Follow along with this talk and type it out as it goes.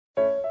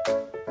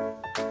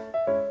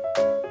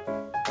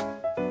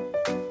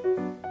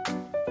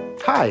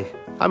Hi,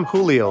 I'm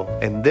Julio,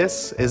 and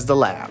this is The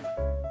Lab.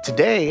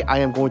 Today, I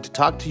am going to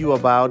talk to you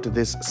about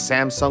this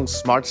Samsung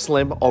Smart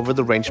Slim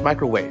over-the-range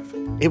microwave.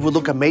 It will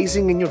look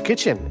amazing in your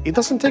kitchen. It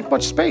doesn't take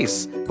much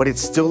space, but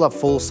it's still a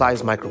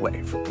full-size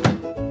microwave.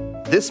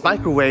 This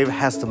microwave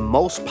has the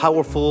most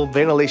powerful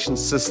ventilation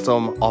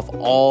system of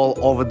all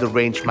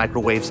over-the-range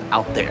microwaves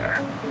out there.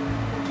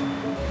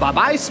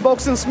 Bye-bye,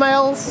 smokes and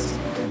smells!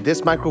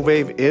 This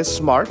microwave is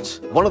smart.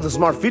 One of the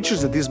smart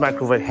features that this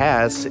microwave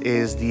has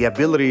is the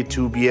ability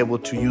to be able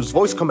to use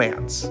voice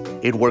commands.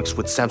 It works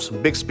with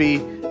Samsung Bixby,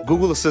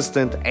 Google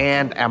Assistant,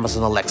 and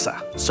Amazon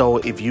Alexa. So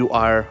if you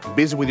are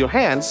busy with your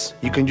hands,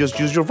 you can just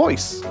use your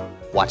voice.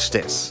 Watch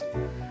this.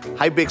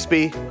 Hi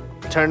Bixby,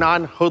 turn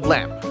on hood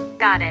lamp.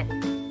 Got it.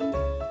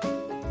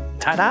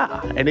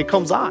 Ta-da! And it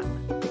comes on.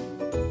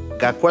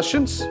 Got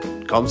questions?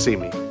 Come see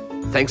me.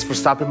 Thanks for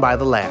stopping by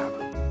the lab.